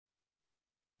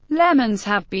Lemons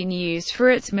have been used for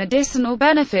its medicinal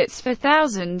benefits for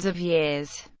thousands of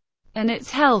years, and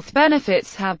its health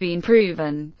benefits have been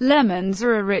proven. Lemons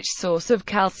are a rich source of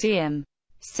calcium,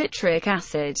 citric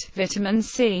acid, vitamin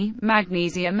C,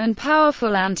 magnesium and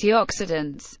powerful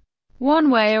antioxidants. One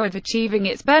way of achieving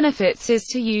its benefits is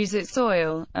to use its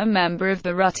oil, a member of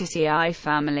the Rutaceae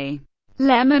family.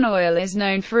 Lemon oil is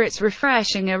known for its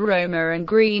refreshing aroma and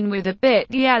green with a bit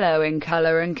yellow in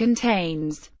color and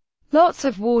contains lots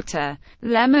of water.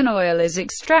 Lemon oil is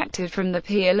extracted from the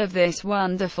peel of this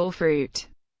wonderful fruit,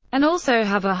 and also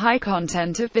have a high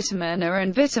content of vitamin A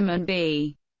and vitamin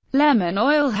B. Lemon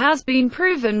oil has been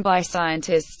proven by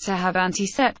scientists to have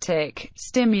antiseptic,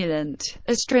 stimulant,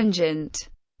 astringent,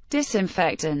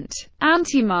 disinfectant,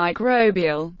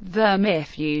 antimicrobial,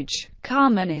 vermifuge,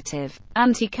 carminative,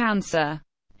 anti-cancer,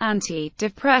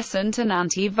 antidepressant and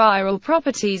antiviral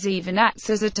properties, even acts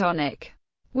as a tonic.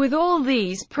 With all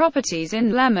these properties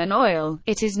in lemon oil,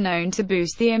 it is known to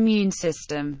boost the immune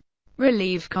system,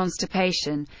 relieve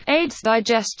constipation, aids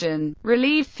digestion,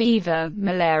 relieve fever,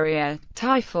 malaria,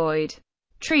 typhoid,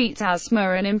 treat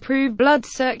asthma and improve blood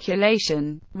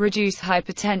circulation, reduce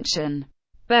hypertension,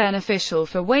 beneficial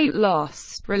for weight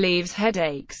loss, relieves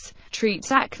headaches,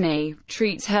 treats acne,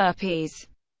 treats herpes,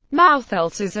 mouth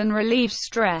ulcers and relieves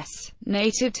stress.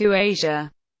 Native to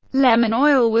Asia, lemon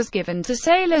oil was given to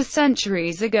sailors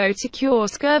centuries ago to cure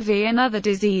scurvy and other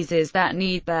diseases that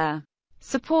need their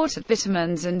support of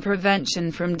vitamins and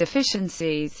prevention from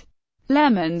deficiencies.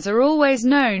 Lemons are always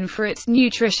known for its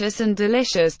nutritious and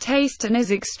delicious taste and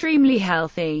is extremely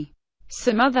healthy.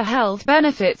 Some other health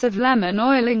benefits of lemon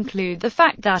oil include the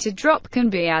fact that a drop can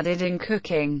be added in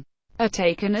cooking, or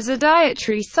taken as a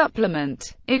dietary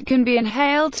supplement. It can be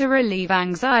inhaled to relieve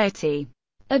anxiety.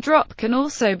 A drop can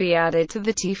also be added to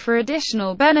the tea for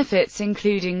additional benefits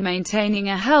including maintaining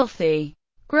a healthy,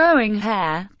 growing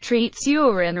hair, treats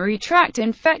urinary tract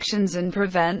infections and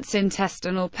prevents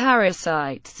intestinal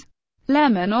parasites.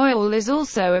 Lemon oil is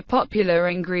also a popular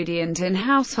ingredient in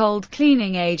household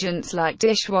cleaning agents like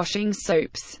dishwashing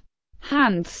soaps,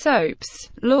 hand soaps,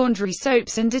 laundry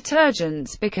soaps and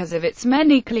detergents because of its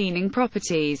many cleaning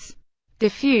properties.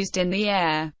 Diffused in the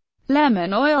air,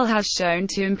 lemon oil has shown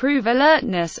to improve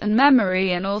alertness and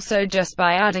memory, and also just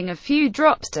by adding a few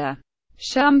drops to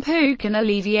shampoo can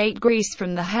alleviate grease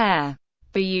from the hair.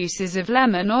 The uses of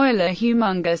lemon oil are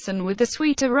humongous and with a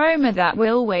sweet aroma that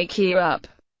will wake you up.